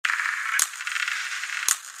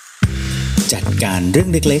จัดการเรื่อง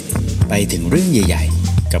เล็กๆไปถึงเรื่องใหญ่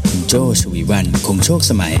ๆกับคุณโจชวีวรรณคงโชค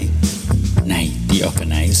สมัยใน The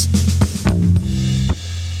Organize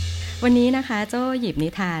วันนี้นะคะโจ้หยิบนิ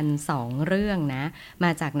ทาน2เรื่องนะม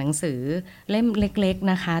าจากหนังสือเล่มเล็ก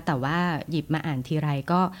ๆนะคะแต่ว่าหยิบมาอ่านทีไร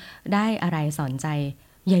ก็ได้อะไรสอนใจ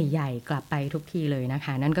ใหญ่ๆกลับไปทุกทีเลยนะค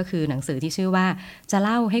ะนั่นก็คือหนังสือที่ชื่อว่าจะเ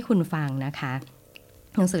ล่าให้คุณฟังนะคะ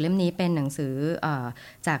หนังสือเล่มนี้เป็นหนังสือ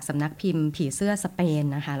จากสำนักพิมพ์ผีเสื้อสเปน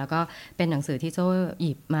นะคะแล้วก็เป็นหนังสือที่โจ้ห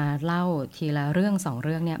ยิบมาเล่าทีละเรื่อง2เ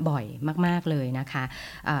รื่องเนี่ยบ่อยมากๆเลยนะคะ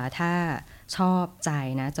ถ้าชอบใจ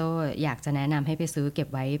นะโจ้อยากจะแนะนำให้ไปซื้อเก็บ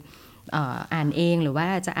ไว้อ่านเองหรือว่า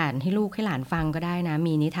จะอ่านให้ลูกให้หลานฟังก็ได้นะ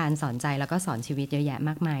มีนิทานสอนใจแล้วก็สอนชีวิตเยอะแยะม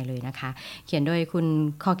ากมายเลยนะคะเขียนโดยคุณ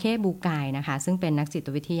คอเคบูกายนะคะซึ่งเป็นนักจิต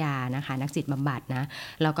วิทยานะคะนักจิตบำบัดนะ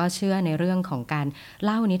แล้วก็เชื่อในเรื่องของการเ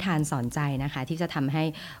ล่านิทานสอนใจนะคะที่จะทำให้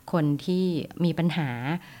คนที่มีปัญหา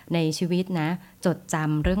ในชีวิตนะจดจ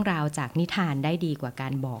ำเรื่องราวจากนิทานได้ดีกว่ากา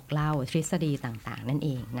รบอกเล่าทฤษฎีต่างๆนั่นเอ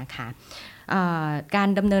งนะคะการ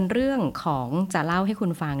ดำเนินเรื่องของจะเล่าให้คุ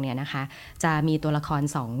ณฟังเนี่ยนะคะจะมีตัวละคร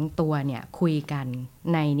2ตัวเนี่ยคุยกัน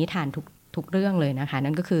ในนิทานทุกเรื่องเลยนะคะ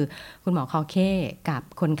นั่นก็คือคุณหมอคอเคกับ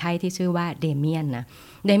คนไข้ที่ชื่อว่าเดเมียนนะ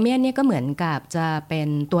เดเมียนเนี่ยก็เหมือนกับจะเป็น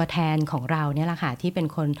ตัวแทนของเราเนี่ยแหละค่ะที่เป็น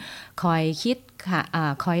คนคอยคิด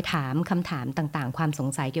คอยถามคำถามต่างๆความสง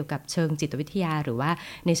สัยเกี่ยวกับเชิงจิตวิทยาหรือว่า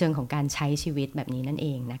ในเชิงของการใช้ชีวิตแบบนี้นั่นเอ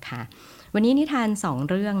งนะคะวันนี้นิทาน2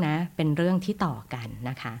เรื่องนะเป็นเรื่องที่ต่อกัน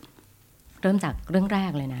นะคะเริ่มจากเรื่องแร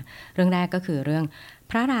กเลยนะเรื่องแรกก็คือเรื่อง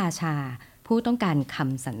พระราชาผู้ต้องการค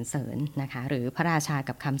ำสรรเสริญนะคะหรือพระราชา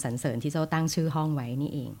กับคำสรรเสริญที่เจ้าตั้งชื่อห้องไว้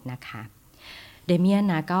นี่เองนะคะเดเมียน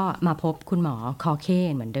นะก็มาพบคุณหมอคอเค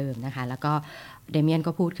นเหมือนเดิมนะคะแล้วก็เดเมียน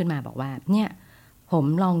ก็พูดขึ้นมาบอกว่าเนี่ยผม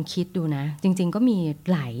ลองคิดดูนะจริงๆก็มี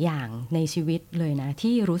หลายอย่างในชีวิตเลยนะ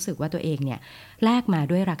ที่รู้สึกว่าตัวเองเนี่ยแลกมา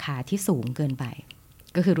ด้วยราคาที่สูงเกินไป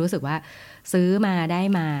ก็คือรู้สึกว่าซื้อมาได้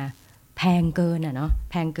มาแพงเกินเนาะ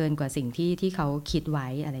แพงเกินกว่าสิ่งที่เขาคิดไว้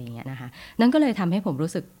อะไรอย่างเงี้ยนะคะนั่นก็เลยทำให้ผม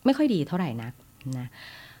รู้สึกไม่ค่อยดีเท่าไหร่นักนะ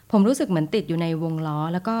ผมรู้สึกเหมือนติดอยู่ในวงล้อ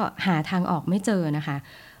แล้วก็หาทางออกไม่เจอนะคะ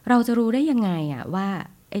เราจะรู้ได้ยังไงว่า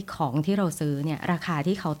ไอ้ของที่เราซื้อเนี่ยราคา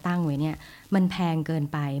ที่เขาตั้งไว้เนี่ยมันแพงเกิน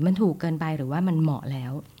ไปมันถูกเกินไปหรือว่ามันเหมาะแล้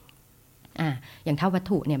วอย่างถ้าวัต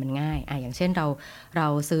ถุเนี่ยมันง่ายอย่างเช่นเรา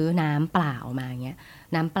ซื้อน้ำเปล่ามาอย่างเงี้ย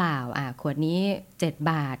น้ำเปล่าขวดนี้7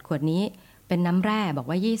 บาทขวดนี้เป็นน้ำแร่บอก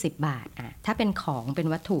ว่า20 บาทถ้าเป็นของเป็น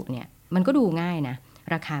วัตถุเนี่ยมันก็ดูง่ายนะ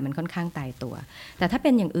ราคามันค่อนข้างตายตัวแต่ถ้าเป็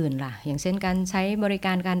นอย่างอื่นล่ะอย่างเช่นการใช้บริก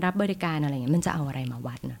ารการรับบริการอะไรเงี้ยมันจะเอาอะไรมา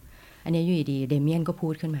วัดนะอันนี้อยู่ดีเดเมียนก็พู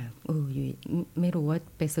ดขึ้นมาอยู่ไม่รู้ว่า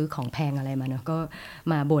ไปซื้อของแพงอะไรมาเนาะก็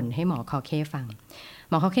มาบ่นให้หมอคอเคฟัง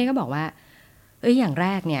หมอคอเคก็บอกว่าอย่างแร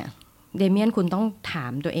กเนี่ยเดเมียนคุณต้องถา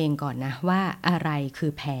มตัวเองก่อนนะว่าอะไรคื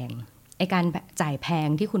อแพงไอ้การจ่ายแพง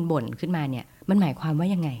ที่คุณบ่นขึ้นมาเนี่ยมันหมายความว่า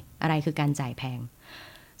ยังไงอะไรคือการจ่ายแพง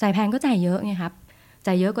ก็จ่ายเยอะไงครับ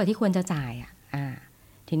จ่ายเยอะกว่าที่ควรจะจ่าย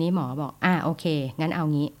ทีนี้หมอบอกโอเคงั้นเอา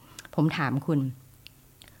งี้ผมถามคุณ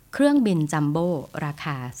เครื่องบินจัมโบ้ราค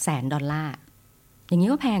า$100,000อย่างนี้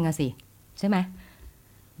ก็แพงอะสิใช่ไหม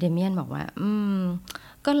เดเมียนบอกว่า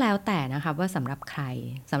ก็แล้วแต่นะคะว่าสำหรับใคร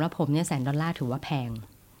สำหรับผมเนี่ย$100,000ถือว่าแพง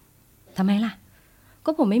ทำไมล่ะ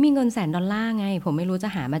ก็ผมไม่มีเงิน$100,000ไงผมไม่รู้จะ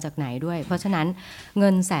หามาจากไหนด้วยเพราะฉะนั้นเงิ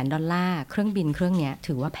น$100,000เครื่องบินเครื่องเนี้ย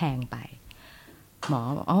ถือว่าแพงไปหมอ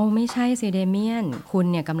บอกไม่ใช่สิเดเมียนคุณ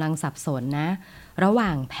เนี่ยกำลังสับสนนะระหว่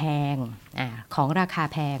างแพงของราคา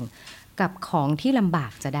แพงกับของที่ลำบา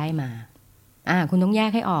กจะได้มาคุณต้องแย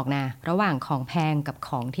กให้ออกนะระหว่างของแพงกับข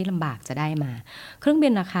องที่ลำบากจะได้มาเครื่องบิ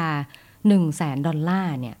นราคา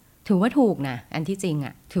$100,000เนี่ยถือว่าถูกนะอันที่จริง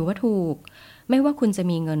ถือว่าถูกไม่ว่าคุณจะ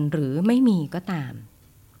มีเงินหรือไม่มีก็ตาม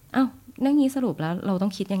นั่นงี้สรุปแล้วเราต้อ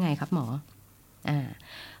งคิดยังไงครับหมอ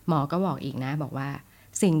หมอก็บอกอีกนะบอกว่า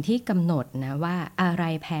สิ่งที่กำหนดนะว่าอะไร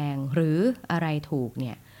แพงหรืออะไรถูกเ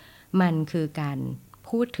นี่ยมันคือการ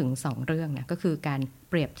พูดถึง2เรื่องนะก็คือการ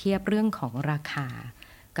เปรียบเทียบเรื่องของราคา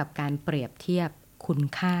กับการเปรียบเทียบคุณ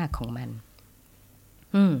ค่าของมัน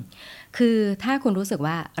คือถ้าคุณรู้สึก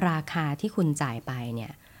ว่าราคาที่คุณจ่ายไปเนี่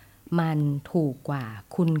ยมันถูกกว่า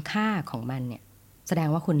คุณค่าของมันเนี่ยแสดง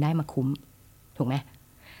ว่าคุณได้มาคุ้มถูกไหม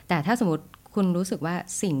แต่ถ้าสมมติคุณรู้สึกว่า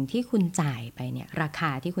สิ่งที่คุณจ่ายไปเนี่ยราคา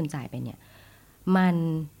ที่คุณจ่ายไปเนี่ยมัน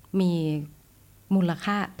มีมูล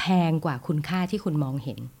ค่าแพงกว่าคุณค่าที่คุณมองเ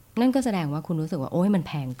ห็นนั่นก็แสดงว่าคุณรู้สึกว่ามัน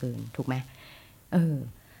แพงเกินถูกไหม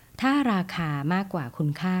ถ้าราคามากกว่าคุณ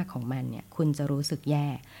ค่าของมันเนี่ยคุณจะรู้สึกแย่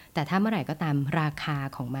แต่ถ้าเมื่อไหร่ก็ตามราคา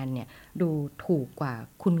ของมันเนี่ยดูถูกกว่า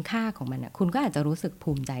คุณค่าของมันคุณก็อาจจะรู้สึก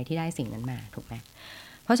ภูมิใจที่ได้สิ่งนั้นมาถูกไหม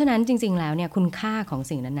เพราะฉะนั้นจริงๆแล้วเนี่ยคุณค่าของ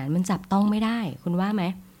สิ่งนั้นๆมันจับต้องไม่ได้คุณว่าไหม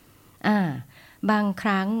บางค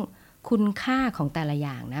รั้งคุณค่าของแต่ละอ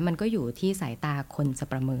ย่างนะมันก็อยู่ที่สายตาคนจะ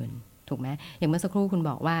ประเมิน ถูกไหมอย่างเมื่อสักครู่คุณ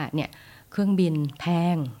บอกว่าเนี่ยเครื่องบินแพ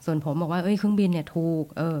งส่วนผมบอกว่าเครื่องบินเนี่ยถูก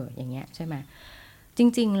อย่างเงี้ยใช่ไหมจ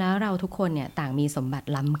ริงๆแล้วเราทุกคนเนี่ยต่างมีสมบัติ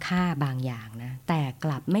ล้ำค่าบางอย่างนะแต่ก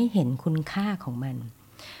ลับไม่เห็นคุณค่าของมัน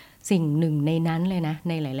สิ่งหนึ่งในนั้นเลยนะ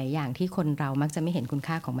ในหลายๆอย่างที่คนเรามักจะไม่เห็นคุณ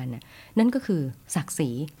ค่าของมันน่ะนั่นก็คือศักดิ์ศรี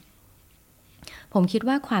ผมคิด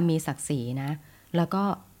ว่าความมีศักดิ์ศรีนะแล้วก็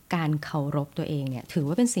การเคารพตัวเองเนี่ยถือ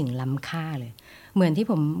ว่าเป็นสิ่งล้ำค่าเลยเหมือนที่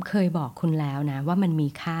ผมเคยบอกคุณแล้วนะว่ามันมี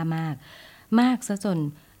ค่ามากมากซะจน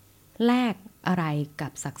แลกอะไรกั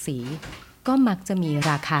บศักดิ์ศรีก็มักจะมี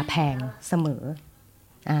ราคาแพงเสมอ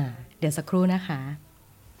เดี๋ยวสักครู่นะคะ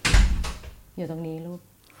อยู่ตรงนี้ลูก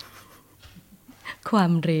ควา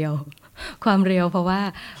มเรียวเพราะว่า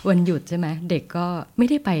วันหยุดใช่ไหมเด็กก็ไม่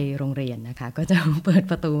ได้ไปโรงเรียนนะคะก็จะเปิด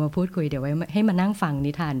ประตูมาพูดคุยเดี๋ยวไว้ให้มานั่งฟัง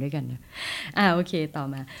นิทานด้วยกันนะโอเคต่อ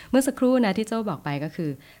มาเมื่อสักครู่นะที่โจ้บอกไปก็คือ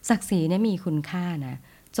ศักดิ์ศรีเนี่ยมีคุณค่านะ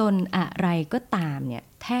จนอะไรก็ตามเนี่ย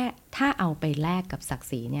ถ้าเอาไปแลกกับศักดิ์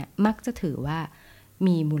ศรีเนี่ยมักจะถือว่า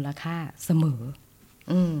มีมูลค่าเสมอ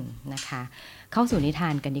นะคะเข้าสู่นิทา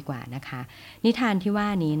นกันดีกว่านะคะนิทานที่ว่า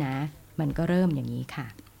นี้นะมันก็เริ่มอย่างนี้ค่ะ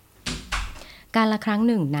การละครั้ง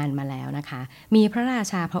หนึ่งนานมาแล้วนะคะมีพระรา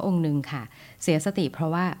ชาพระองค์หนึ่งค่ะเสียสติเพรา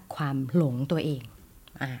ะว่าความหลงตัวเอง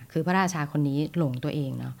คือพระราชาคนนี้หลงตัวเอ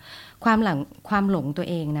งเนาะความหลงตัว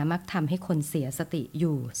เองนะมักทำให้คนเสียสติอ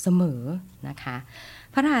ยู่เสมอนะคะ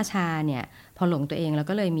พระราชาเนี่ยพอหลงตัวเองแล้ว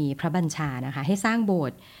ก็เลยมีพระบัญชานะคะให้สร้างโบส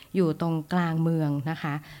ถ์อยู่ตรงกลางเมืองนะค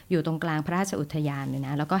ะอยู่ตรงกลางพระราชอุทยานเลยน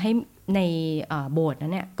ะแล้วก็ให้ในโบสถ์นั้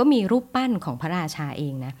นเนี่ยก็มีรูปปั้นของพระราชาเอ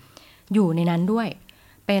งนะอยู่ในนั้นด้วย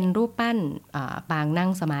เป็นรูปปั้นปางนั่ง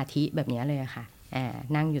สมาธิแบบนี้เลยค่ะ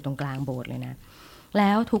นั่งอยู่ตรงกลางโบสถ์เลยนะแ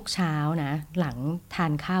ล้วทุกเช้านะหลังทา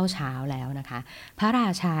นข้าวเช้าแล้วนะคะพระรา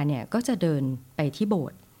ชาเนี่ยก็จะเดินไปที่โบส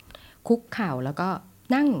ถ์คุกเข่าแล้วก็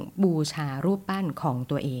นั่งบูชารูปปั้นของ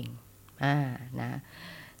ตัวเองนะ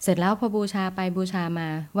เสร็จแล้วพอบูชาไปบูชามา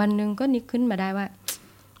วันหนึ่งก็นึกขึ้นมาได้ว่า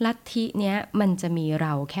ลัทธิเนี้ยมันจะมีเร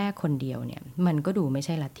าแค่คนเดียวเนี่ยมันก็ดูไม่ใ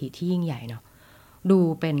ช่ลัทธิที่ยิ่งใหญ่เนาะดู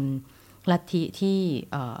เป็นลัทธิที่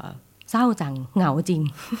เศร้าจังเหงาจริง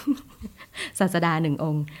ศาสดา1 อ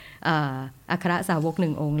งค์อัครสาวก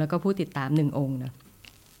1 องค์แล้วก็ผู้ติดตาม1 องค์นะ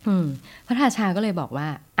พระราชาก็เลยบอกว่า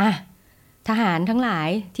ทหารทั้งหลาย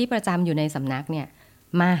ที่ประจำอยู่ในสำนักเนี่ย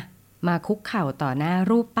มาคุกเข่าต่อหน้า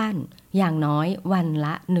รูปปั้นอย่างน้อยวันล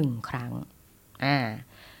ะ1 ครั้ง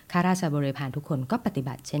ข้าราชบริพารทุกคนก็ปฏิ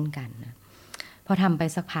บัติเช่นกันนะพอทำไป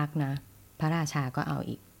สักพักนะพระราชาก็เอา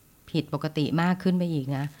อีกผิดปกติมากขึ้นไปอีก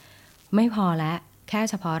นะไม่พอแล้วแค่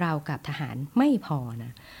เฉพาะเรากับทหารไม่พอน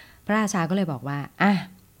ะพระราชาก็เลยบอกว่า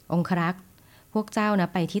องครักษ์พวกเจ้านะ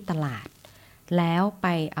ไปที่ตลาดแล้วไป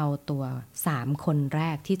เอาตัว3 คนแร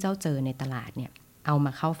กที่เจ้าเจอในตลาดเนี่ยเอาม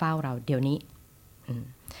าเข้าเฝ้าเราเดี๋ยวนี้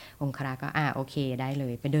องครักษ์ก็โอเคได้เล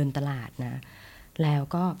ยไปเดินตลาดนะแล้ว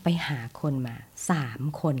ก็ไปหาคนมา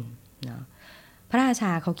3 คนเนาะพระราช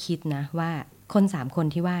าเขาคิดนะว่าคน3 คน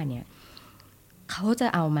ที่ว่าเนี่ยเขาจะ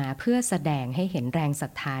เอามาเพื่อแสดงให้เห็นแรงศรั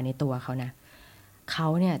ทธาในตัวเขานะเขา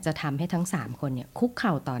เนี่ยจะทำให้ทั้ง3 คนเนี่ยคุกเข่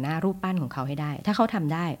าต่อหน้ารูปปั้นของเขาให้ได้ถ้าเขาท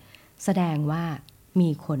ำได้แสดงว่ามี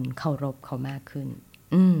คนเคารพเขามากขึ้น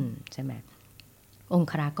ใช่ไหมอง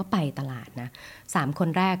ครักษ์ก็ไปตลาดนะ3 คน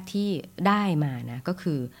แรกที่ได้มานะก็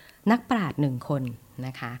คือนักปราชญ์1 คนน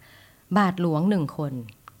ะคะบาทหลวง1 คน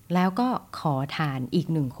แล้วก็ขอทานอีก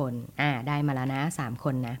1 คนได้มาแล้วนะ3 ค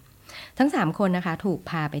นนะทั้ง3 คนนะคะถูก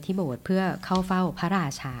พาไปที่โบสถ์เพื่อเข้าเฝ้าพระรา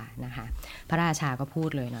ชานะคะพระราชาก็พูด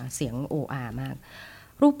เลยนะเสียงโอ้อามาก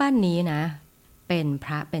รูปปั้นนี้นะเป็นพ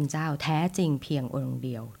ระเป็นเจ้าแท้จริงเพียงองค์เ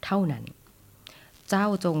ดียวเท่านั้นเจ้า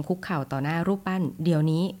จงคุกเข่าต่อหน้ารูปปั้นเดี๋ยว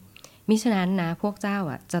นี้มิฉะนั้นนะพวกเจ้า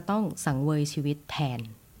จะต้องสังเวยชีวิตแทน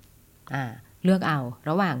เลือกเอา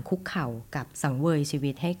ระหว่างคุกเข่ากับสังเวยชี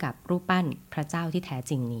วิตให้กับรูปปั้นพระเจ้าที่แท้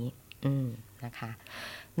จริงนี้นะคะ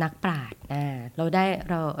นักปราชญ์เรา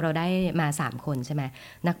ได้มา3 คนใช่ไหม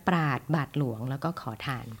นักปราชญ์บาทหลวงแล้วก็ขอท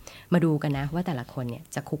านมาดูกันนะว่าแต่ละคนเนี่ย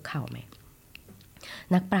จะคุกเข่าไหม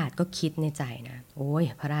นักปราชญ์ก็คิดในใจนะโอ้ย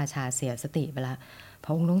พระราชาเสียสติไปละพร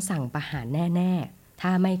ะองค์ต้องสั่งประหารแน่ๆถ้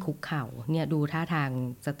าไม่คุกเข่าเนี่ยดูท่าทาง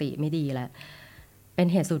สติไม่ดีแล้วเป็น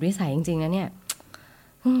เหตุสุดวิสัยจริงๆนะเนี่ย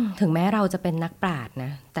ถึงแม้เราจะเป็นนักปราชญ์น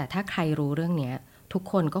ะแต่ถ้าใครรู้เรื่องนี้ทุก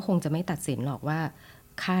คนก็คงจะไม่ตัดสินหรอกว่า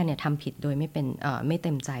ข้าเนี่ยทำผิดโดยไม่เ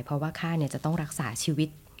ต็มใจเพราะว่าข้าเนี่ยจะต้องรักษาชีวิต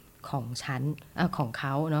ของฉันของเข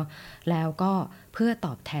าเนาะแล้วก็เพื่อต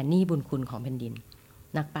อบแทนหนี้บุญคุณของแผ่นดิน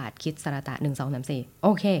นักปราชญ์คิดสระตะ1 2 3 4โอ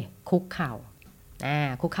เคคุกเข่า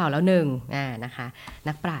คุกเข่าแล้วนะคะ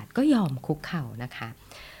นักปราชญ์ก็ยอมคุกเข่านะคะ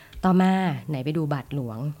ต่อมาไหนไปดูบาทหล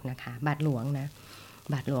วงนะคะบาทหลวงนะ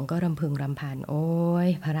บาทหลวงก็รำพึงรำพันโอ้ย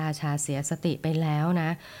พระราชาเสียสติไปแล้วนะ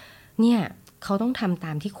เนี่ย เขาต้องทำต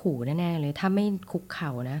ามที่ขู่แน่ๆเลยถ้าไม่คุกเข่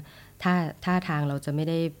านะถ้าทางเราจะไม่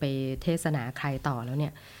ได้ไปเทศนาใครต่อแล้วเนี่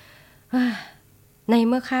ยใน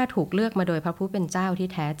เมื่อข้าถูกเลือกมาโดยพระผู้เป็นเจ้าที่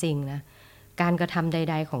แท้จริงนะการกระทำใ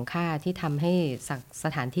ดๆของข้าที่ทำให้ส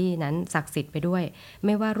ถานที่นั้นศักดิ์สิทธิ์ไปด้วยไ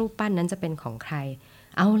ม่ว่ารูปปั้นนั้นจะเป็นของใคร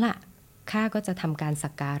เอาละข้าก็จะทำการสั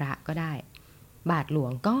กการะก็ได้บาทหลว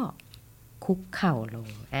งก็คุกเข่าลง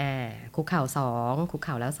คุกเข่า2คุกเ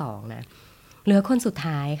ข่าแล้ว2นะเหลือคนสุด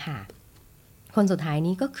ท้ายค่ะคนสุดท้าย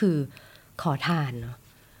นี้ก็คือขอทานเนาะ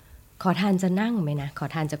ขอทานจะนั่งไหมนะขอ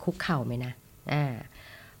ทานจะคุกเข่าไหมนะ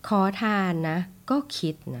ขอทานนะก็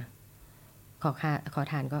คิดนะขอ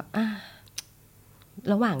ทานก็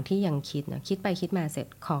ระหว่างที่ยังคิดนะคิดไปคิดมาเสร็จ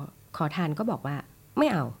ขอทานก็บอกว่าไม่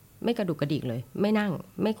เอาไม่กระดุกกระดิกเลยไม่นั่ง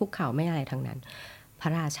ไม่คุกเข่าไม่อะไรทั้งนั้นพร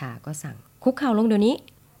ะราชาก็สั่งคุกเข่าลงเดี๋ยวนี้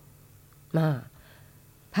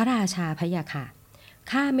พระราชาพะยะค่ะ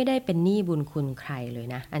ข้าไม่ได้เป็นหนี้บุญคุณใครเลย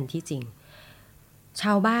นะอันที่จริงช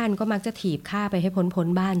าวบ้านก็มักจะถีบข้าไปให้พ้น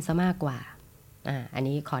บ้านซะมากกว่าอัน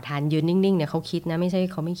นี้ขอทานยืนนิ่งๆเนี่ยเขาคิดนะไม่ใช่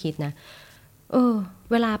เขาไม่คิดนะ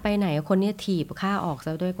เวลาไปไหนคนนี้ถีบข้าออกซ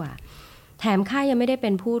ะด้วยกว่าแถมข้ายังไม่ได้เป็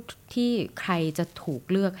นผู้ที่ใครจะถูก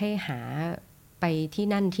เลือกให้หาไปที่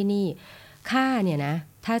นั่นที่นี่ข้าเนี่ยนะ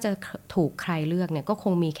ถ้าจะถูกใครเลือกเนี่ยก็ค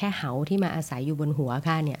งมีแค่เหาที่มาอาศัยอยู่บนหัว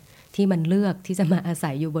ข้าเนี่ยที่มันเลือกที่จะมาอา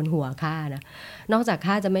ศัยอยู่บนหัวข้านะนอกจาก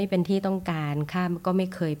ข้าจะไม่เป็นที่ต้องการข้าก็ไม่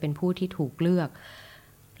เคยเป็นผู้ที่ถูกเลือก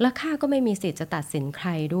และข้าก็ไม่มีสิทธิ์จะตัดสินใคร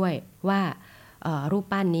ด้วยว่ารูป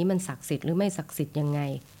ปั้นนี้มันศักดิ์สิทธิ์หรือไม่ศักดิ์สิทธิ์ยังไง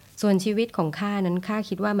ส่วนชีวิตของข้านั้นข้า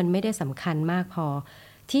คิดว่ามันไม่ได้สำคัญมากพอ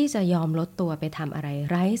ที่จะยอมลดตัวไปทำอะไร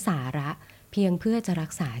ไร้สาระเพียงเพื่อจะรั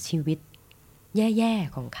กษาชีวิตแย่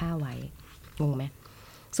ๆของข้าไว้งงไหม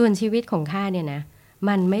ส่วนชีวิตของข้าเนี่ยนะ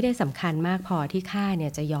มันไม่ได้สำคัญมากพอที่ข้าเนี่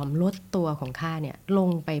ยจะยอมลดตัวของข้าเนี่ยลง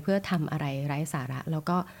ไปเพื่อทำอะไรไร้สาระแล้ว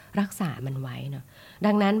ก็รักษามันไว้เนาะ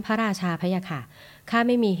ดังนั้นพระราชาพะยะค่ะข้าไ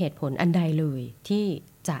ม่มีเหตุผลอันใดเลยที่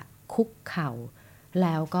จะคุกเข่าแ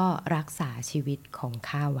ล้วก็รักษาชีวิตของ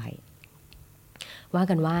ข้าไว้ว่า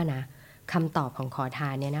กันว่านะคำตอบของขอทา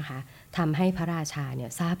นเนี่ยนะคะทำให้พระราชาเนี่ย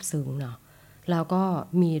ซาบซึ้งเนาะแล้วก็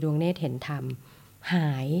มีดวงเนตรเห็นธรรมห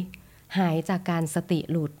ายจากการสติ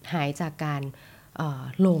หลุดหายจากการ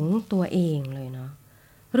หลงตัวเองเลยเนาะ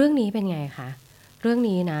เรื่องนี้เป็นไงคะเรื่อง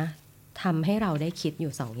นี้นะทำให้เราได้คิดอ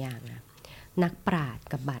ยู่2 อย่างนะนักปราชญ์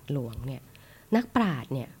กับบาทหลวงเนี่ยนักปราช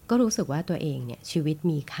ญ์เนี่ยก็รู้สึกว่าตัวเองเนี่ยชีวิต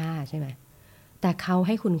มีค่าใช่ไหมแต่เขาใ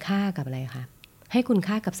ห้คุณค่ากับอะไรคะให้คุณ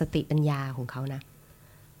ค่ากับสติปัญญาของเขานะ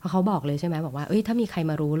เพราะเขาบอกเลยใช่ไหมบอกว่าถ้ามีใคร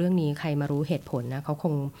มารู้เรื่องนี้ใครมารู้เหตุผลนะเขาค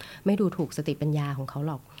งไม่ดูถูกสติปัญญาของเขา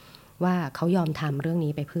หรอกว่าเขายอมทำเรื่อง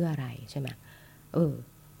นี้ไปเพื่ออะไรใช่ไหม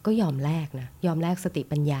ก็ยอมแลกนะยอมแลกสติ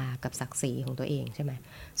ปัญญากับศักดิ์ศรีของตัวเองใช่ไหม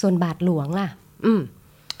ส่วนบาทหลวงล่ะ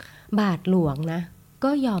บาทหลวงนะ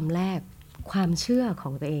ก็ยอมแลกความเชื่อขอ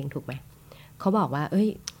งตัวเองถูกไหมเขาบอกว่า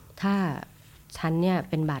ถ้าฉันเนี่ย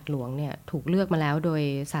เป็นบาทหลวงเนี่ยถูกเลือกมาแล้วโดย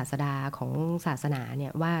ศาสดาของศาสนาเนี่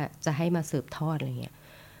ยว่าจะให้มาสืบทอดอะไรเงี้ย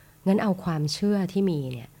งั้นเอาความเชื่อที่มี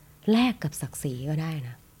เนี่ยแลกกับศักดิ์ศรีก็ได้น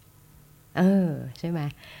ะใช่ไหม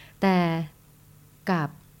แต่กับ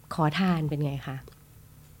ขอทานเป็นไงคะ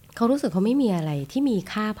เขารู้สึกเขาไม่มีอะไรที่มี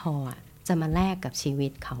ค่าพอจะมาแลกกับชีวิ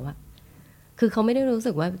ตเขาอะคือเขาไม่ได้รู้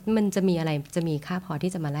สึกว่ามันจะมีอะไรจะมีค่าพอ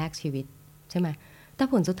ที่จะมาแลกชีวิตใช่ไหมแต่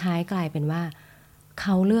ผลสุดท้ายกลายเป็นว่าเข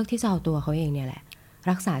าเลือกที่จะเอาตัวเขาเองเนี่ยแหละ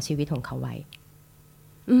รักษาชีวิตของเขาไว้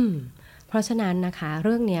เพราะฉะนั้นนะคะเ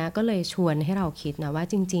รื่องนี้ก็เลยชวนให้เราคิดนะว่า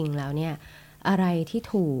จริงๆแล้วเนี่ยอะไรที่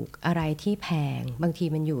ถูกอะไรที่แพงบางที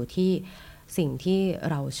มันอยู่ที่สิ่งที่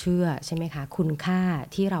เราเชื่อใช่ไหมคะคุณค่า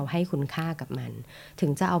ที่เราให้คุณค่ากับมันถึ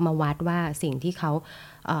งจะเอามาวัดว่าสิ่งที่เขา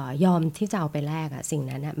ยอมที่จะเอาไปแลกสิ่ง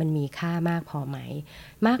นั้นมันมีค่ามากพอไหม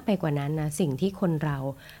มากไปกว่านั้นนะสิ่งที่คนเรา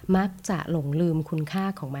มักจะหลงลืมคุณค่า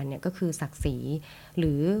ของมันเนี่ยก็คือศักดิ์ศรีห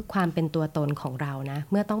รือความเป็นตัวตนของเรานะ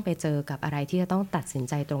เมื่อต้องไปเจอกับอะไรที่จะต้องตัดสิน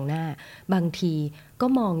ใจตรงหน้าบางทีก็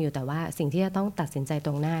มองอยู่แต่ว่าสิ่งที่จะต้องตัดสินใจต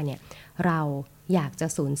รงหน้าเนี่ยเราอยากจะ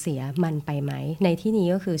สูญเสียมันไปไหมในที่นี้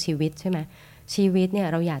ก็คือชีวิตใช่ไหมชีวิตเนี่ย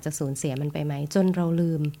เราอยากจะสูญเสียมันไปไหมจนเรา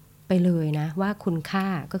ลืมไปเลยนะว่าคุณค่า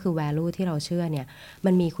ก็คือ value ที่เราเชื่อเนี่ย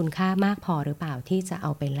มันมีคุณค่ามากพอหรือเปล่าที่จะเอ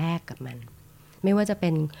าไปแลกกับมันไม่ว่าจะเป็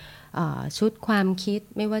นชุดความคิด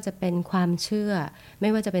ไม่ว่าจะเป็นความเชื่อไม่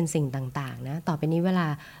ว่าจะเป็นสิ่งต่างๆนะต่อไปนี้เวลา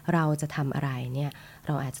เราจะทำอะไรเนี่ยเ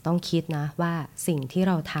ราอาจจะต้องคิดนะว่าสิ่งที่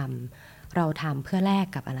เราทำเพื่อแลก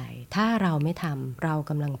กับอะไรถ้าเราไม่ทำเรา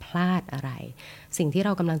กำลังพลาดอะไรสิ่งที่เร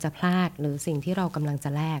ากำลังจะพลาดหรือสิ่งที่เรากำลังจะ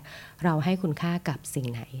แลกเราให้คุณค่ากับสิ่ง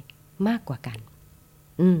ไหนมากกว่ากัน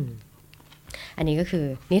อันนี้ก็คือ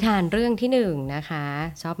นิทานเรื่องที่1นะคะ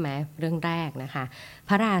ชอบไหมเรื่องแรกนะคะพ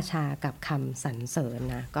ระราชากับคำสรรเสริญ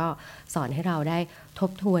นะก็สอนให้เราได้ท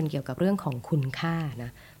บทวนเกี่ยวกับเรื่องของคุณค่าน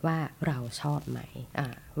ะว่าเราชอบไหม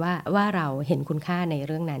ว่าเราเห็นคุณค่าในเ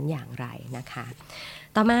รื่องนั้นอย่างไรนะคะ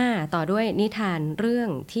ต่อด้วยนิทานเรื่อง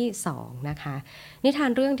ที่2นะคะนิทาน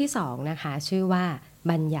เรื่องที่2นะคะชื่อว่า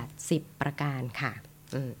บัญญัติ10ประการค่ะ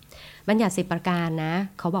บัญญัติ10ประการนะ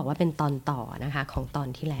เขาบอกว่าเป็นตอนต่อนะคะของตอน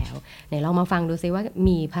ที่แล้วไหนลองมาฟังดูซิว่า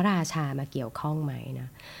มีพระราชามาเกี่ยวข้องไหมนะ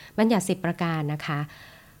บัญญัติ10ประการนะคะ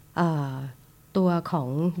ตัวของ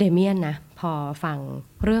เดเมียนนะพอฟัง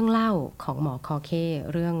เรื่องเล่าของหมอคอเค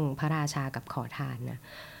เรื่องพระราชากับขอทานนะ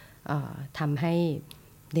ทำให้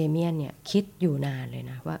เดเมียนเนี่ยคิดอยู่นานเลย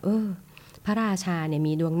นะว่าพระราชาเนี่ย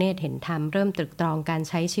มีดวงเนตรเห็นธรรมเริ่มตรึกตรองการ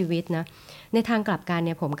ใช้ชีวิตนะในทางกลับกันเ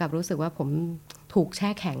นี่ยผมกลับรู้สึกว่าผมถูกแช่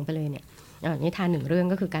แข็งไปเลยเนี่ยนิทาน1เรื่อง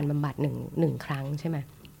ก็คือการบำบัดหนึ่งครั้งใช่ไหม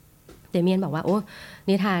เดเมียนบอกว่า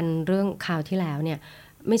นิทานเรื่องคราวที่แล้วเนี่ย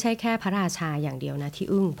ไม่ใช่แค่พระราชาอย่างเดียวนะที่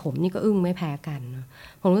อึ้งผมนี่ก็อึ้งไม่แพ้กันนะ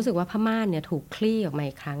ผมรู้สึกว่าพม่านเนี่ยถูกคลี่ออกมา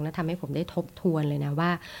อีกครั้งนะทำให้ผมได้ทบทวนเลยนะว่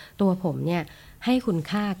าตัวผมเนี่ยให้คุณ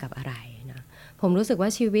ค่ากับอะไรนะผมรู้สึกว่า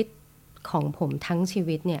ชีวิตของผมทั้งชี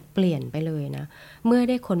วิตเนี่ยเปลี่ยนไปเลยนะเมื่อ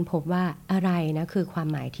ได้ค้นพบว่าอะไรนะคือความ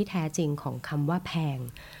หมายที่แท้จริงของคำว่าแพง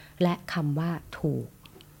และคำว่าถูก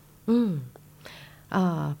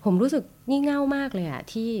ผมรู้สึกงี่เง่ามากเลยอะ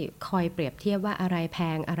ที่คอยเปรียบเทียบว่าอะไรแพ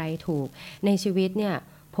งอะไรถูกในชีวิตเนี่ย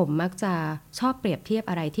ผมมักจะชอบเปรียบเทียบ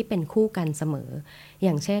อะไรที่เป็นคู่กันเสมออ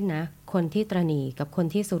ย่างเช่นนะคนที่ตระหนี่กับคน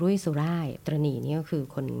ที่สุรุ่ยสุร่ายตระหนี่นี่ก็คือ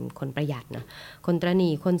คนประหยัดนะคนตระห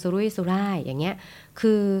นี่คนสุรุ่ยสุร่ายอย่างเงี้ย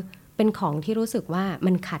คือเป็นของที่รู้สึกว่า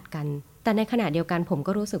มันขัดกันแต่ในขณะเดียวกันผม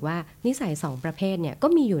ก็รู้สึกว่านิสัย2ประเภทเนี่ยก็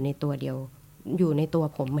มีอยู่ในตัวเดียวอยู่ในตัว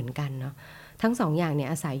ผมเหมือนกันเนาะทั้ง2อย่างเนี่ย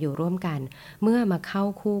อาศัยอยู่ร่วมกันเมื่อมาเข้า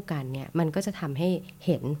คู่กันเนี่ยมันก็จะทำให้เ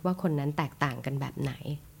ห็นว่าคนนั้นแตกต่างกันแบบไหน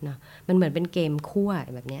เนาะมันเหมือนเป็นเกมคั่ว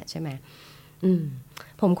แบบเนี้ยใช่ไหม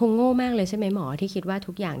ผมคงโง่มากเลยใช่ไหมหมอที่คิดว่า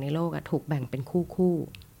ทุกอย่างในโลกถูกแบ่งเป็นคู่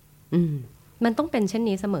มันต้องเป็นเช่น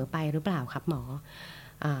นี้เสมอไปหรือเปล่าครับหมอ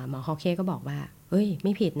คอเคก็บอกว่าไ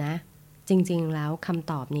ม่ผิดนะจริงๆแล้วค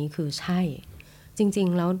ำตอบนี้คือใช่จริง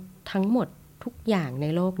ๆแล้วทั้งหมดทุกอย่างใน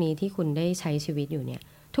โลกนี้ที่คุณได้ใช้ชีวิตอยู่เนี่ย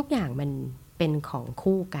ทุกอย่างมันเป็นของ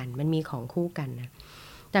คู่กันมันมีของคู่กันนะ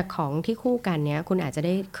แต่ของที่คู่กันเนี้ยคุณอาจจะ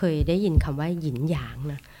เคยได้ยินคำว่าหยินหยาง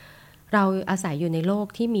นะเราอาศัยอยู่ในโลก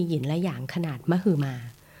ที่มีหยินและหยางขนาดมหึมา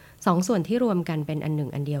2ส่วนที่รวมกันเป็นอันหนึ่ง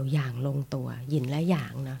อันเดียวอย่างลงตัวหยินและหยา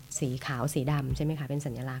งนะสีขาวสีดำใช่ไหมคะเป็น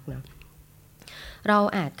สัญลักษณ์เนาะเรา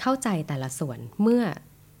อาจเข้าใจแต่ละส่วนเมื่อ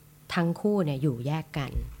ทั้งคู่เนี่ยอยู่แยกกั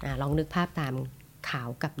นลองนึกภาพตามขาว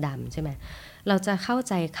กับดำใช่ไหมเราจะเข้า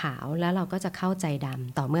ใจขาวแล้วเราก็จะเข้าใจด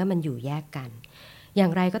ำต่อเมื่อมันอยู่แยกกันอย่า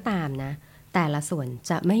งไรก็ตามนะแต่ละส่วน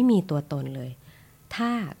จะไม่มีตัวตนเลยถ้า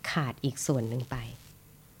ขาดอีกส่วนหนึ่งไป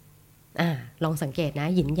ลองสังเกตนะ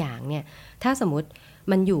หยินหยางเนี่ยถ้าสมมติ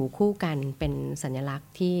มันอยู่คู่กันเป็นสัญลักษ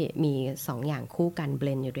ณ์ที่มี2อย่างคู่กันเบล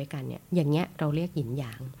นด์อยู่ด้วยกันเนี่ยอย่างเงี้ยเราเรียกหยินหย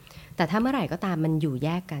างแต่ถ้าเมื่อไหร่ก็ตามมันอยู่แย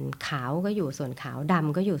กกันขาวก็อยู่ส่วนขาวด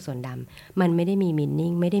ำก็อยู่ส่วนดำมันไม่ได้มีมีนิ่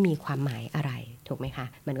งไม่ได้มีความหมายอะไรถูกไหมคะ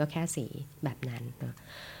มันก็แค่สีแบบนั้นเนอะ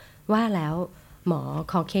ว่าแล้วหมอ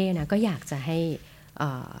คอเคนะก็อยากจะให้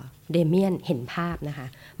เดเมียนเห็นภาพนะคะ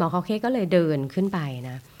หมอคอเคก็เลยเดินขึ้นไป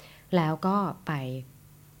นะแล้วก็ไป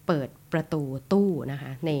เปิดประตูตู้นะค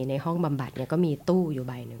ะในห้องบำบัดเนี่ยก็มีตู้อยู่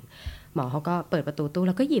ใบหนึ่งหมอเขาก็เปิดประตูตู้แ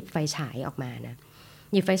ล้วก็หยิบไฟฉายออกมานะ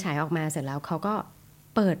หยิบไฟฉายออกมาเสร็จแล้วเขาก็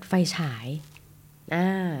เปิดไฟฉาย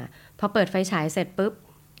พอเปิดไฟฉายเสร็จปุ๊บ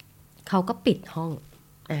เขาก็ปิดห้อง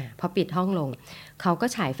พอปิดห้องลงเขาก็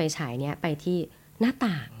ฉายไฟฉายเนี้ยไปที่หน้า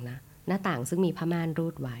ต่างนะหน้าต่างซึ่งมีผ้าม่านรู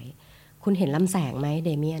ดไว้คุณเห็นลำแสงไหมเด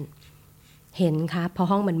เมียนเห็นครับเพราะ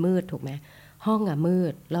ห้องมันมืดถูกไหมห้องมื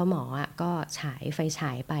ดแล้วหมอก็ฉายไฟฉ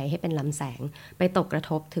ายไปให้เป็นลำแสงไปตกกระ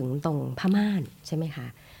ทบถึงตรงผ้าม่านใช่ไหมคะ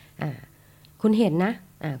คุณเห็นนะ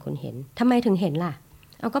คุณเห็นทำไมถึงเห็นล่ะ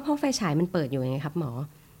เอาก็เพราะไฟฉายมันเปิดอยู่ไงครับหมอ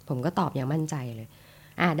ผมก็ตอบอย่างมั่นใจเลย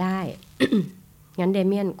ได้ งั้นเด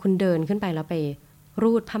เมียนคุณเดินขึ้นไปแล้วไป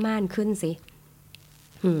รูดผ้าม่านขึ้นสิ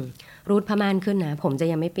รูดผ้าม่านขึ้นนะผมจะ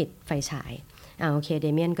ยังไม่ปิดไฟฉายโอเคเด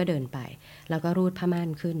เมียนก็เดินไปแล้วก็รูดผ้าม่า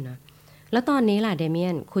นขึ้นนะแล้วตอนนี้ล่ะเดเมีย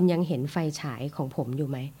นคุณยังเห็นไฟฉายของผมอยู่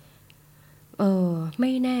ไหมไ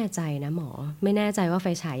ม่แน่ใจนะหมอไม่แน่ใจว่าไฟ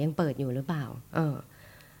ฉายยังเปิดอยู่หรือเปล่า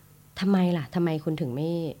ทำไมล่ะทำไมคุณถึง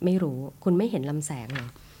ไม่รู้คุณไม่เห็นลำแสงเหรอ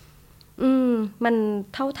มัน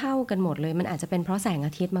เท่ากันหมดเลยมันอาจจะเป็นเพราะแสงอ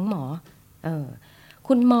าทิตย์มั้งหมอ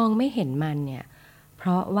คุณมองไม่เห็นมันเนี่ยเพร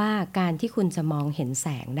าะว่าการที่คุณจะมองเห็นแส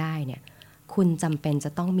งได้เนี่ยคุณจำเป็นจะ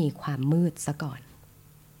ต้องมีความมืดซะก่อน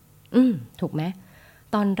ถูกไหม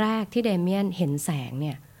ตอนแรกที่เดเมียนเห็นแสงเ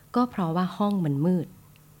นี่ยก็เพราะว่าห้องมันมืด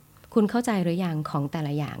คุณเข้าใจหรือยังของแต่ล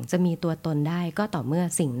ะอย่างจะมีตัวตนได้ก็ต่อเมื่อ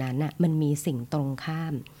สิ่งนั้นน่ะมันมีสิ่งตรงข้า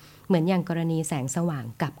มเหมือนอย่างกรณีแสงสว่าง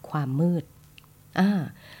กับความมืด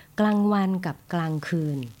กลางวันกับกลางคื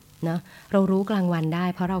นเนาะเรารู้กลางวันได้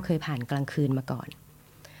เพราะเราเคยผ่านกลางคืนมาก่อน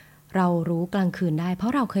เรารู้กลางคืนได้เพรา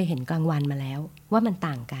ะเราเคยเห็นกลางวันมาแล้วว่ามัน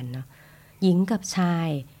ต่างกันเนาะหญิงกับชาย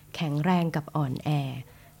แข็งแรงกับอ่อนแอ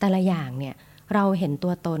แต่ละอย่างเนี่ยเราเห็นตั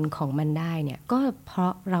วตนของมันได้เนี่ยก็เพรา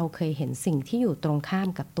ะเราเคยเห็นสิ่งที่อยู่ตรงข้าม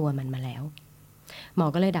กับตัวมันมาแล้วหมอ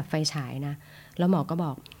ก็เลยดับไฟฉายนะแล้วหมอก็บ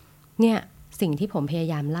อกเนี่ยสิ่งที่ผมพยา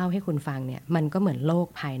ยามเล่าให้คุณฟังเนี่ยมันก็เหมือนโลก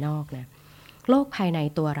ภายนอกนะโลกภายใน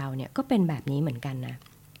ตัวเราเนี่ยก็เป็นแบบนี้เหมือนกันนะ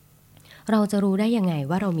เราจะรู้ได้ยังไง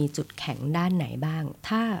ว่าเรามีจุดแข็งด้านไหนบ้าง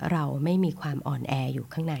ถ้าเราไม่มีความอ่อนแออยู่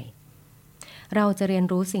ข้างในเราจะเรียน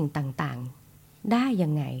รู้สิ่งต่างๆได้ยั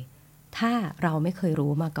งไงถ้าเราไม่เคย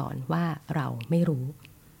รู้มาก่อนว่าเราไม่รู้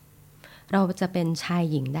เราจะเป็นชาย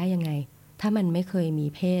หญิงได้ยังไงถ้ามันไม่เคยมี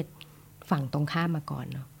เพศฝั่งตรงข้ามมาก่อน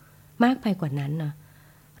เนาะมากไปกว่านั้นเนาะ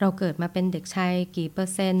เราเกิดมาเป็นเด็กชายกี่เปอ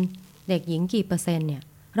ร์เซ็นต์เด็กหญิงกี่เปอร์เซ็นต์เนี่ย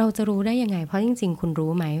เราจะรู้ได้ยังไงเพราะจริงๆคุณ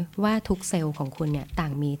รู้ไหมว่าทุกเซลล์ของคุณเนี่ยต่า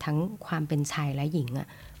งมีทั้งความเป็นชายและหญิงอะ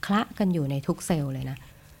คละกันอยู่ในทุกเซลล์เลยนะ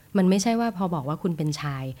มันไม่ใช่ว่าพอบอกว่าคุณเป็นช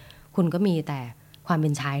ายคุณก็มีแต่ความเป็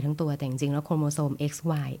นชายทั้งตัวแต่จริงๆแล้วโครโมโซม X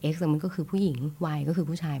Y X มันก็คือผู้หญิง Y ก็คือ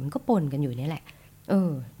ผู้ชายมันก็ปนกันอยู่นี่แหละ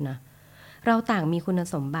นะเราต่างมีคุณ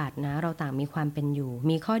สมบัตินะเราต่างมีความเป็นอยู่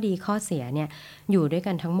มีข้อดีข้อเสียเนี่ยอยู่ด้วย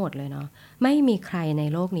กันทั้งหมดเลยเนาะไม่มีใครใน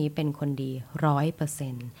โลกนี้เป็นคนดี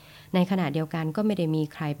 100%ในขณะเดียวกันก็ไม่ได้มี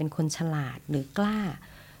ใครเป็นคนฉลาดหรือกล้า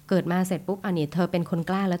เกิดมาเสร็จปุ๊บอันนี้เธอเป็นคน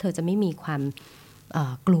กล้าแล้วเธอจะไม่มีความ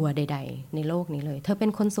กลัวใดๆในโลกนี้เลยเธอเป็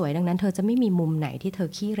นคนสวยดังนั้นเธอจะไม่มีมุมไหนที่เธอ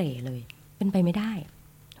ขี้เหร่เลยเป็นไปไม่ได้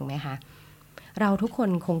ถูกไหมคะเราทุกคน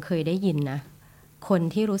คงเคยได้ยินนะคน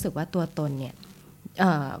ที่รู้สึกว่าตัวตนเนี่ย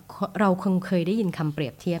เราคงเคยได้ยินคำเปรี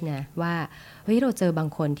ยบเทียบนะว่าเฮ้ยเราเจอบาง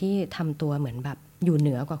คนที่ทำตัวเหมือนแบบอยู่เห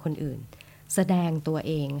นือกว่าคนอื่นแสดงตัว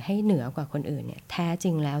เองให้เหนือกว่าคนอื่นเนี่ยแท้จ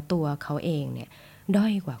ริงแล้วตัวเขาเองเนี่ยด้อ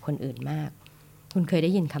ยกว่าคนอื่นมากคุณเคยได้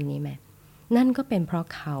ยินคำนี้ไหมนั่นก็เป็นเพราะ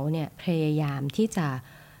เขาเนี่ยพยายามที่จะ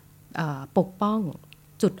ปกป้อง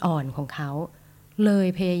จุดอ่อนของเขาเลย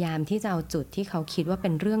พยายามที่จะเอาจุดที่เขาคิดว่าเป็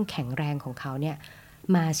นเรื่องแข็งแรงของเขาเนี่ย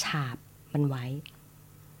มาฉาบมันไว้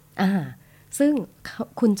ซึ่ง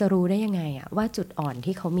คุณจะรู้ได้ยังไงอะว่าจุดอ่อน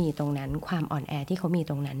ที่เขามีตรงนั้นความอ่อนแอที่เขามี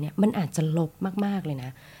ตรงนั้นเนี่ยมันอาจจะลบมากๆเลยน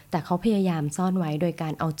ะแต่เขาพยายามซ่อนไว้โดยกา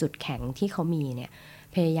รเอาจุดแข็งที่เขามีเนี่ย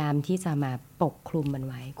พยายามที่จะมาปกคลุมมัน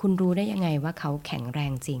ไว้คุณรู้ได้ยังไงว่าเขาแข็งแร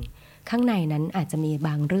งจริงข้างในนั้นอาจจะมีบ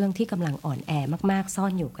างเรื่องที่กำลังอ่อนแอมากๆซ่อ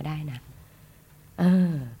นอยู่ก็ได้นะ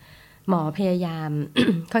หมอพยายาม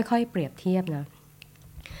ค่อยๆเปรียบเทียบนะ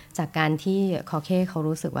จากการที่คอเคเขา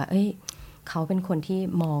รู้สึกว่าเขาเป็นคนที่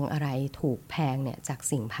มองอะไรถูกแพงเนี่ยจาก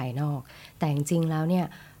สิ่งภายนอกแต่จริงๆแล้วเนี่ย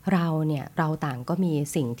เราต่างก็มี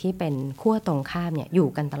สิ่งที่เป็นขั้วตรงข้ามเนี่ยอยู่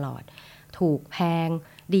กันตลอดถูกแพง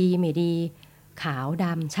ดีไม่ดีขาวด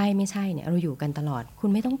ำใช่ไม่ใช่เนี่ยเราอยู่กันตลอดคุณ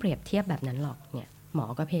ไม่ต้องเปรียบเทียบแบบนั้นหรอกเนี่ยหมอ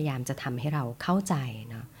ก็พยายามจะทำให้เราเข้าใจ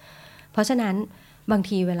เนาะเพราะฉะนั้นบาง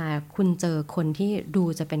ทีเวลาคุณเจอคนที่ดู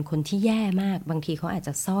จะเป็นคนที่แย่มากบางทีเขาอาจจ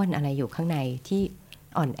ะซ่อนอะไรอยู่ข้างในที่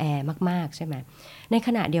อ่อนแอมากๆใช่ไหมในข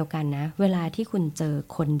ณะเดียวกันนะเวลาที่คุณเจอ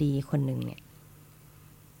คนดีคนหนึ่งเนี่ย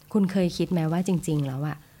คุณเคยคิดไหมว่าจริงๆแล้ว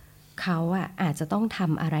อ่ะเขาอ่ะอาจจะต้องท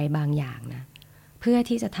ำอะไรบางอย่างนะเพื่อ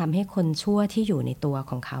ที่จะทำให้คนชั่วที่อยู่ในตัว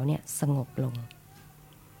ของเขาเนี่ยสงบลง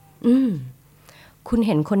คุณเ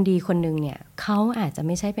ห็นคนดีคนหนึ่งเนี่ยเขาอาจจะไ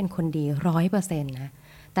ม่ใช่เป็นคนดี 100% นะ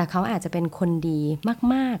แต่เขาอาจจะเป็นคนดี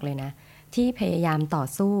มากๆเลยนะที่พยายามต่อ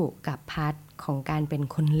สู้กับพาร์ทของการเป็น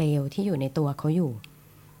คนเลวที่อยู่ในตัวเขาอยู่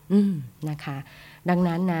นะคะดัง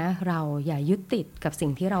นั้นนะเราอย่ายึดติดกับสิ่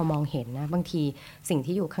งที่เรามองเห็นนะบางทีสิ่ง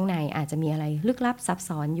ที่อยู่ข้างในอาจจะมีอะไรลึกลับซับ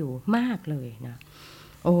ซ้อนอยู่มากเลยนะ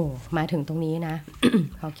มาถึงตรงนี้นะ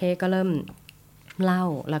โอเคก็เริ่มเล่า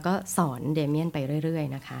แล้วก็สอนเดเมียนไปเรื่อย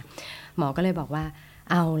ๆนะคะหมอก็เลยบอกว่า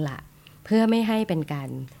เอาล่ะเพื่อไม่ให้เป็นการ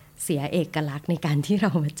เสียเอกลักษณ์ในการที่เร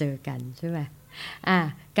ามาเจอกันใช่ไหม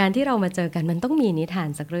การที่เรามาเจอกันมันต้องมีนิทาน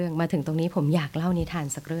สักเรื่องมาถึงตรงนี้ผมอยากเล่านิทาน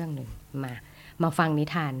สักเรื่องหนึ่งมาฟังนิ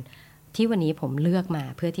ทานที่วันนี้ผมเลือกมา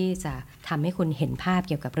เพื่อที่จะทำให้คุณเห็นภาพเ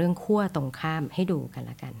กี่ยวกับเรื่องขั้วตรงข้ามให้ดูกัน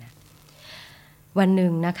ละกันนะวันหนึ่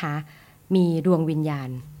งนะคะมีดวงวิญญาณ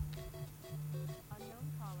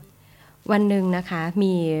วันหนึ่งนะคะ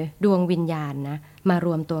มีดวงวิญญาณนะมาร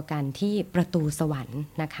วมตัวกันที่ประตูสวรรค์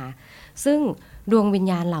นะคะซึ่ง ดวงวิญ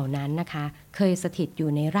ญาณเหล่านั้นนะคะเคยสถิตอ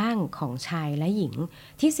ยู่ในร่างของชายและหญิง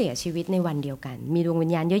ที่เสียชีวิตในวันเดียวกันมีดวงวิ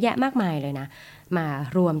ญญาณเยอะแยะมากมายเลยนะมา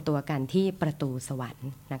รวมตัวกันที่ประตูสวรรค์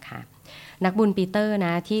นะคะนักบุญปีเตอร์น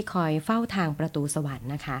ะที่คอยเฝ้าทางประตูสวรรค์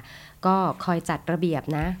นะคะก็คอยจัดระเบียบ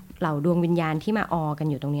นะเหล่าดวงวิญญาณที่มาออกัน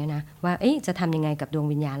อยู่ตรงนี้นะว่าจะทำยังไงกับดวง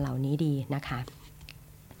วิญญาณเหล่านี้ดีนะคะ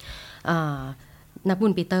นักบุ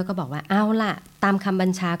ญปีเตอร์ก็บอกว่าเอาล่ะตามคำบั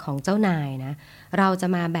ญชาของเจ้านายนะเราจะ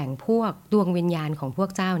มาแบ่งพวกดวงวิญญาณของพวก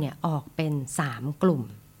เจ้าเนี่ยออกเป็น3กลุ่ม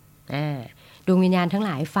ดวงวิญญาณทั้งห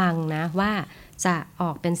ลายฟังนะว่าจะอ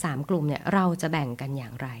อกเป็น3กลุ่มเนี่ยเราจะแบ่งกันอย่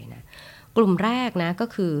างไรนะกลุ่มแรกนะก็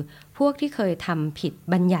คือพวกที่เคยทำผิด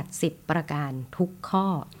บัญญัติ10ประการทุกข้อ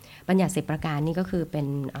บัญญัติ10ประการนี่ก็คือเป็น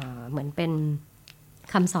เหมือนเป็น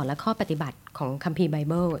คำสอนและข้อปฏิบัติของคัมภีร์ไบ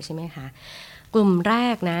เบิลใช่ไหมคะกลุ่มแร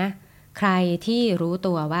กนะใครที่รู้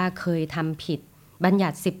ตัวว่าเคยทำผิดบัญญั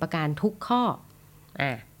ติ10ประการทุกข้อ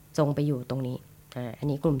จงไปอยู่ตรงนี้อัน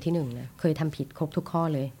นี้กลุ่มที่1นะเคยทำผิดครบทุกข้อ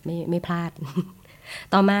เลยไม่พลาด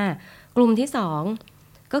ต่อมากลุ่มที่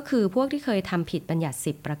2ก็คือพวกที่เคยทำผิดบัญญัติ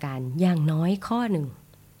10ประการอย่างน้อยข้อหนึ่ง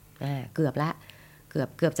เกือบละเ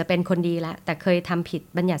กือบจะเป็นคนดีละแต่เคยทำผิด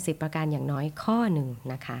บัญญัติ10ประการอย่างน้อยข้อหนึ่ง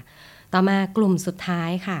นะคะต่อมากลุ่มสุดท้า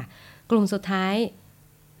ยค่ะกลุ่มสุดท้าย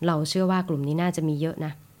เราเชื่อว่ากลุ่มนี้น่าจะมีเยอะน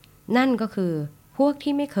ะนั่นก็คือพวก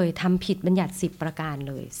ที่ไม่เคยทำผิดบัญญัติ10ประการ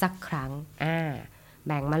เลยสักครั้งแ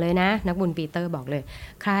บ่งมาเลยนะนักบุญปีเตอร์บอกเลย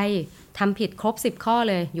ใครทำผิดครบ10ข้อ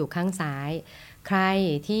เลยอยู่ข้างซ้ายใคร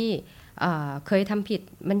ที่เคยทำผิด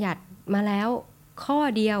บัญญัติมาแล้วข้อ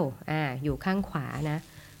เดียวอยู่ข้างขวานะ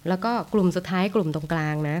แล้วก็กลุ่มสุดท้ายกลุ่มตรงกลา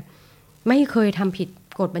งนะไม่เคยทำผิด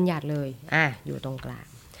กฎบัญญัติเลยอยู่ตรงกลาง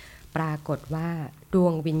ปรากฏว่าดว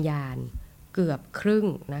งวิญญาณเกือบครึ่ง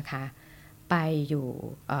นะคะไปอยู่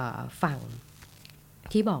ฝั่ง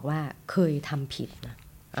ที่บอกว่าเคยทำผิดนะ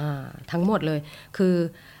ทั้งหมดเลยคือ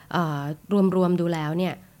รวมดูแล้วเนี่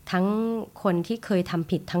ยทั้งคนที่เคยท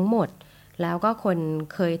ำผิดทั้งหมดแล้วก็คน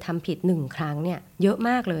เคยทำผิด1ครั้งเนี่ยเยอะม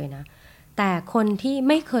ากเลยนะแต่คนที่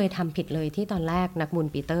ไม่เคยทำผิดเลยที่ตอนแรกนักบุญ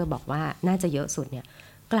ปีเตอร์บอกว่าน่าจะเยอะสุดเนี่ย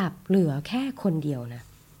กลับเหลือแค่คนเดียวนะ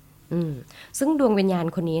ซึ่งดวงวิญญาณ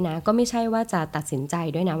คนนี้นะก็ไม่ใช่ว่าจะตัดสินใจ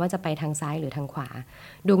ด้วยนะว่าจะไปทางซ้ายหรือทางขวา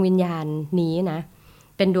ดวงวิญญาณนี้นะ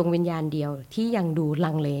เป็นดวงวิญญาณเดียวที่ยังดู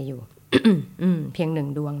ลังเลอยู่ เพียง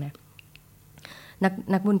1ดวงนะ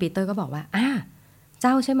นักบุญปีเตอร์ก็บอกว่าเ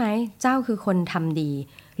จ้าใช่ไหมเจ้าคือคนทำดี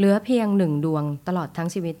เหลือเพียง1ดวงตลอดทั้ง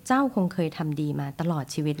ชีวิตเจ้าคงเคยทำดีมาตลอด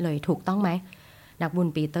ชีวิตเลยถูกต้องไหมนักบุญ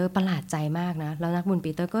ปีเตอร์ประหลาดใจมากนะแล้วนักบุญ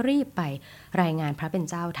ปีเตอร์ก็รีบไปรายงานพระเป็น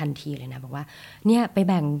เจ้าทันทีเลยนะบอกว่าเนี่ยไป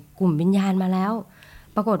แบ่งกลุ่มวิญญาณมาแล้ว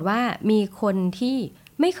ปรากฏว่ามีคนที่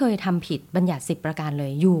ไม่เคยทำผิดบัญญัติ10ประการเล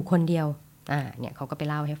ยอยู่คนเดียวเนี่ยเขาก็ไป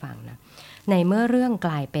เล่าให้ฟังนะในเมื่อเรื่องก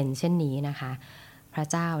ลายเป็นเช่นนี้นะคะพระ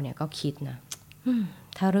เจ้าเนี่ยก็คิดนะ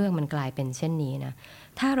ถ้าเรื่องมันกลายเป็นเช่นนี้นะ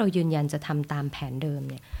ถ้าเรายืนยันจะทำตามแผนเดิม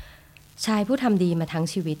เนี่ยชายผู้ทำดีมาทั้ง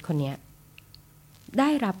ชีวิตคนนี้ได้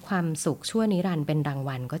รับความสุขชั่วนิรันดร์เป็นราง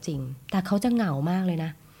วัลก็จริงแต่เขาจะเหงามากเลยน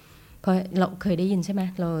ะเพราะเราเคยได้ยินใช่ไหม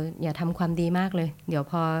เราอย่าทำความดีมากเลยเดี๋ยว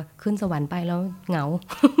พอขึ้นสวรรค์ไปแล้วเหงา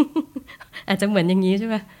อาจจะเหมือนอย่างนี้ใช่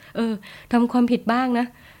ไหมทำความผิดบ้างนะ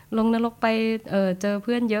ลงนรกไปเจอเ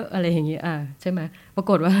พื่อนเยอะอะไรอย่างนี้ใช่ไหมปรา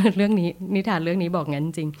กฏว่าเรื่องนี้นิทานเรื่องนี้บอกงั้นจ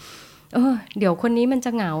ริงเดี๋ยวคนนี้มันจ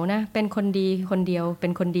ะเหงานะเป็นคนดีคนเดียวเป็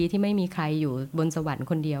นคนดีที่ไม่มีใครอยู่บนสวรรค์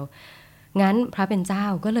คนเดียวงั้นพระเป็นเจ้า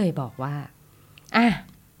ก็เลยบอกว่า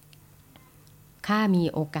ข้ามี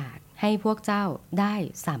โอกาสให้พวกเจ้าได้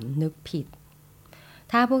สำนึกผิด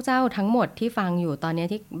ถ้าพวกเจ้าทั้งหมดที่ฟังอยู่ตอนนี้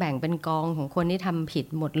ที่แบ่งเป็นกองของคนที่ทำผิด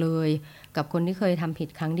หมดเลยกับคนที่เคยทำผิด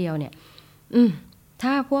ครั้งเดียวเนี่ย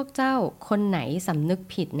ถ้าพวกเจ้าคนไหนสำนึก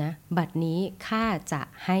ผิดนะบัดนี้ข้าจะ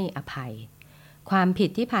ให้อภัยความผิด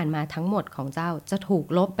ที่ผ่านมาทั้งหมดของเจ้าจะถูก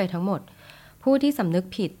ลบไปทั้งหมดผู้ที่สำนึก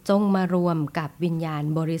ผิดจงมารวมกับวิญญาณ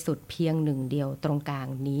บริสุทธิ์เพียงหนึ่งเดียวตรงกลาง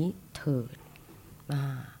นี้เถิด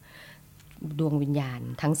ดวงวิญญาณ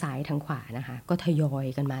ทั้งซ้ายทั้งขวานะคะก็ทยอย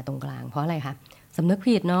กันมาตรงกลางเพราะอะไรคะสำนึก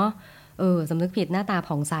ผิดเนาะสำนึกผิดหน้าตา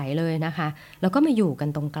ผ่องใสเลยนะคะแล้วก็มาอยู่กัน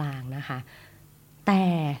ตรงกลางนะคะแต่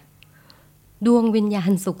ดวงวิญญา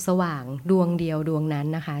ณสุขสว่างดวงเดียวดวงนั้น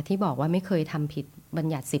นะคะที่บอกว่าไม่เคยทำผิดบัญ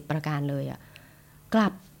ญัติ10ประการเลยกลั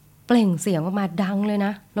บเปล่งเสียงออกมาดังเลยน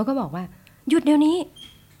ะแล้วก็บอกว่าหยุดเดี๋ยวนี้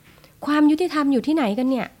ความยุติธรรมอยู่ที่ไหนกัน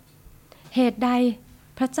เนี่ยเหตุใด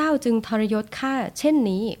พระเจ้าจึงทรยศข้าเช่น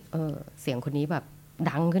นี้เสียงคนนี้แบบ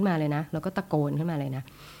ดังขึ้นมาเลยนะแล้วก็ตะโกนขึ้นมาเลยนะ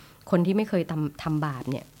คนที่ไม่เคยทำบาป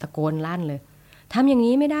เนี่ยตะโกนลั่นเลยทำอย่าง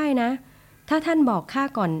นี้ไม่ได้นะถ้าท่านบอกข้า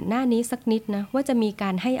ก่อนหน้านี้สักนิดนะว่าจะมีกา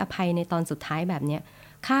รให้อภัยในตอนสุดท้ายแบบเนี้ย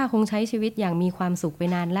ข้าคงใช้ชีวิตอย่างมีความสุขไป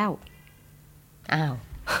นานแล้วอ้าว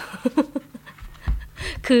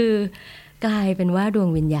คือ กลายเป็นว่าดวง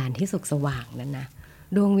วิญญาณที่สุขสว่างนั้นนะ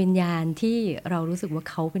ดวงวิญญาณที่เรารู้สึกว่า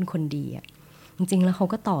เขาเป็นคนดีอ่ะจริงๆแล้วเขา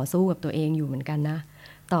ก็ต่อสู้กับตัวเองอยู่เหมือนกันนะ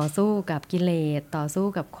ต่อสู้กับกิเลสต่อสู้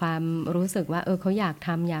กับความรู้สึกว่าเขาอยากท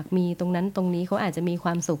ำอยากมีตรงนั้นตรงนี้เขาอาจจะมีคว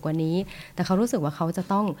ามสุขกว่านี้แต่เขารู้สึกว่าเขาจะ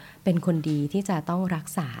ต้องเป็นคนดีที่จะต้องรัก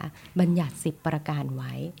ษาบัญญัติ10ประการไ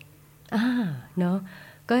ว้เนาะ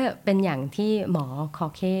ก็เป็นอย่างที่หมอคอ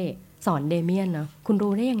เคสอนเดเมียนเนาะคุณ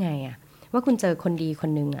รู้ได้ยังไงอะว่าคุณเจอคนดีค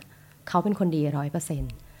นนึงอะเขาเป็นคนดี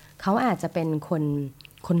 100%เขาอาจจะเป็น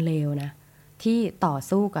คนเลวนะที่ต่อ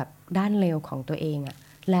สู้กับด้านเลวของตัวเองอะ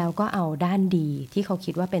แล้วก็เอาด้านดีที่เขา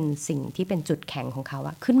คิดว่าเป็นสิ่งที่เป็นจุดแข็งของเขาอ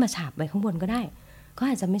ะขึ้นมาฉาบไว้ข้างบนก็ได้ก็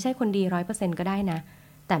อาจจะไม่ใช่คนดี 100% ก็ได้นะ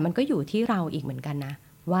แต่มันก็อยู่ที่เราอีกเหมือนกันนะ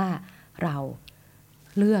ว่าเรา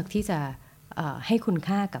เลือกที่จะให้คุณ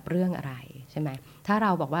ค่ากับเรื่องอะไรใช่ไหมถ้าเร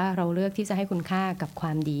าบอกว่าเราเลือกที่จะให้คุณค่ากับคว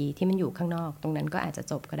ามดีที่มันอยู่ข้างนอกตรงนั้นก็อาจจะ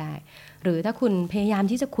จบก็ได้หรือถ้าคุณพยายาม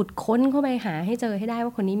ที่จะขุดค้นเข้าไปหาให้เจอให้ได้ว่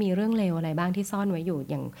าคนนี้มีเรื่องเลวอะไรบ้างที่ซ่อนไว้อยู่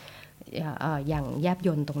อย่างแยบย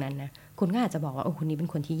ลตรงนั้นนะคุณก็อาจจะบอกว่าคนนี้เป็น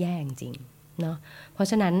คนที่แย่จริงเนาะเพราะ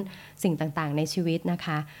ฉะนั้นสิ่งต่างๆในชีวิตนะค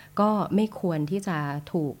ะก็ไม่ควรที่จะ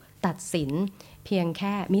ถูกตัดสินเพียงแ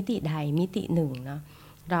ค่มิติใดมิติหนึ่งเนาะ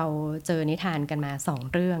เราเจอนิทานกันมา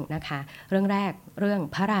2เรื่องนะคะเรื่องแรกเรื่อง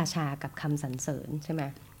พระราชากับคำสรรเสริญใช่ไหม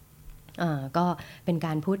ก็เป็นก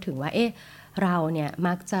ารพูดถึงว่าเราเนี่ย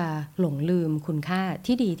มักจะหลงลืมคุณค่า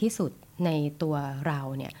ที่ดีที่สุดในตัวเรา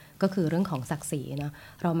เนี่ยก็คือเรื่องของศักดิ์ศรีเนาะ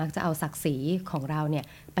เรามักจะเอาศักดิ์ศรีของเราเนี่ย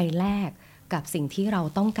ไปแลกกับสิ่งที่เรา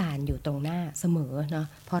ต้องการอยู่ตรงหน้าเสมอเนาะ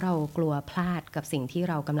เพราะเรากลัวพลาดกับสิ่งที่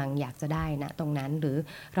เรากำลังอยากจะได้นะตรงนั้นหรือ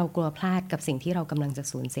เรากลัวพลาดกับสิ่งที่เรากำลังจะ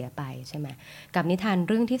สูญเสียไปใช่ไหมกับนิทาน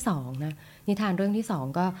เรื่องที่2นะนิทานเรื่องที่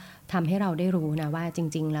2ก็ทำให้เราได้รู้นะว่าจ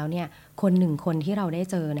ริงๆแล้วเนี่ยคนหนึ่งคนที่เราได้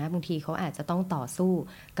เจอนะบางทีเขาอาจจะต้องต่อสู้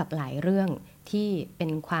กับหลายเรื่องที่เป็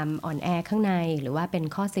นความอ่อนแอข้างในหรือว่าเป็น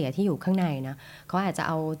ข้อเสียที่อยู่ข้างในนะเขาอาจจะเ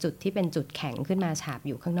อาจุดที่เป็นจุดแข็งขึ้นมาฉาบอ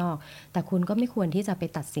ยู่ข้างนอกแต่คุณก็ไม่ควรที่จะไป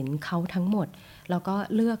ตัดสินเขาทั้งหมดแล้วก็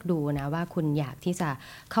เลือกดูนะว่าคุณอยากที่จะ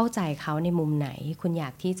เข้าใจเขาในมุมไหนคุณอยา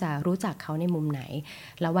กที่จะรู้จักเขาในมุมไหน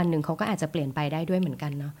แล้ววันหนึ่งเขาก็อาจจะเปลี่ยนไปได้ด้วยเหมือนกั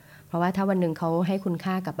นเนาะเพราะว่าถ้าวันหนึ่งเขาให้คุณ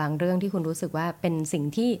ค่ากับบางเรื่องที่คุณรู้สึกว่าเป็นสิ่ง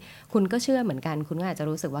ที่คุณก็เชื่อเหมือนกันคุณก็อาจจะ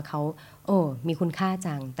รู้สึกว่าเขามีคุณค่า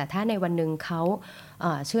จังแต่ถ้าในวันหนึ่งเขา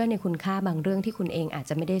เชื่อในคุณค่าบางเรื่องที่คุณเองอาจ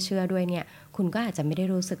จะไม่ได้เชื่อด้วยเนี่ยคุณก็อาจจะไม่ได้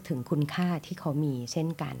รู้สึกถึงคุณค่าที่เขามีเช่น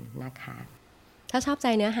กันนะคะถ้าชอบใจ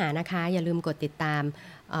เนื้อหานะคะอย่าลืมกดติดตาม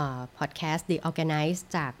พอดแคสต์ The Organize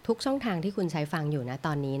จากทุกช่องทางที่คุณใช้ฟังอยู่นะต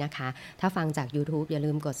อนนี้นะคะถ้าฟังจาก YouTube อย่าลื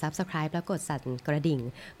มกด Subscribe และกดสั่นกระดิ่ง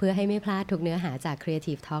เพื่อให้ไม่พลาดทุกเนื้อหาจาก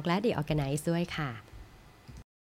Creative Talk และ The Organize ด้วยค่ะ